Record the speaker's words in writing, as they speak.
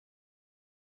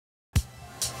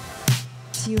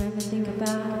Do you ever think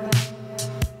about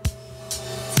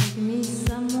taking me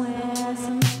somewhere,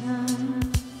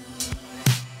 sometime,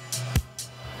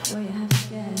 where you have to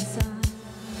get inside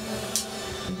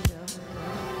and go?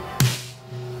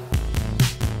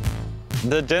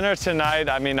 The dinner tonight,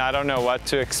 I mean, I don't know what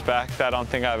to expect. I don't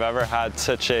think I've ever had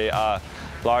such a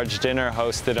large dinner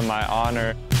hosted in my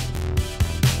honor.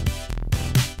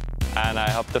 And I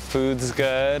hope the food's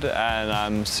good, and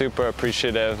I'm super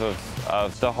appreciative of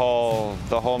the whole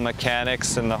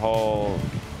mechanics and the whole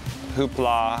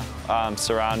hoopla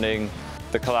surrounding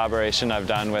the collaboration I've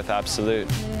done with Absolut.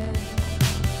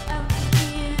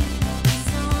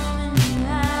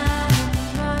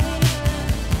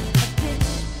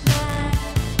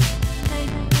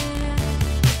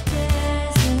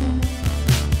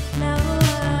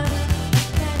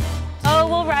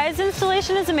 Ry's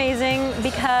installation is amazing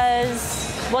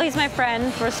because, well, he's my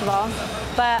friend, first of all,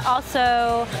 but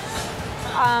also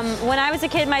when I was a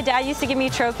kid, my dad used to give me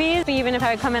trophies, even if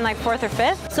I would come in like 4th or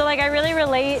 5th. So like I really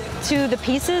relate to the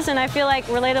pieces, and I feel like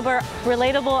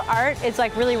relatable art is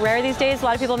like really rare these days. A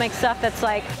lot of people make stuff that's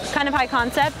like kind of high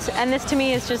concept, and this to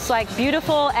me is just like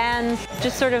beautiful and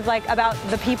just sort of like about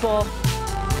the people.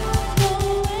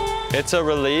 It's a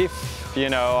relief, you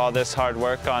know, all this hard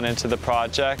work gone into the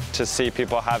project, to see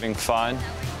people having fun,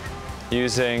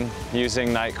 using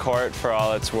Night Court for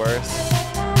all it's worth.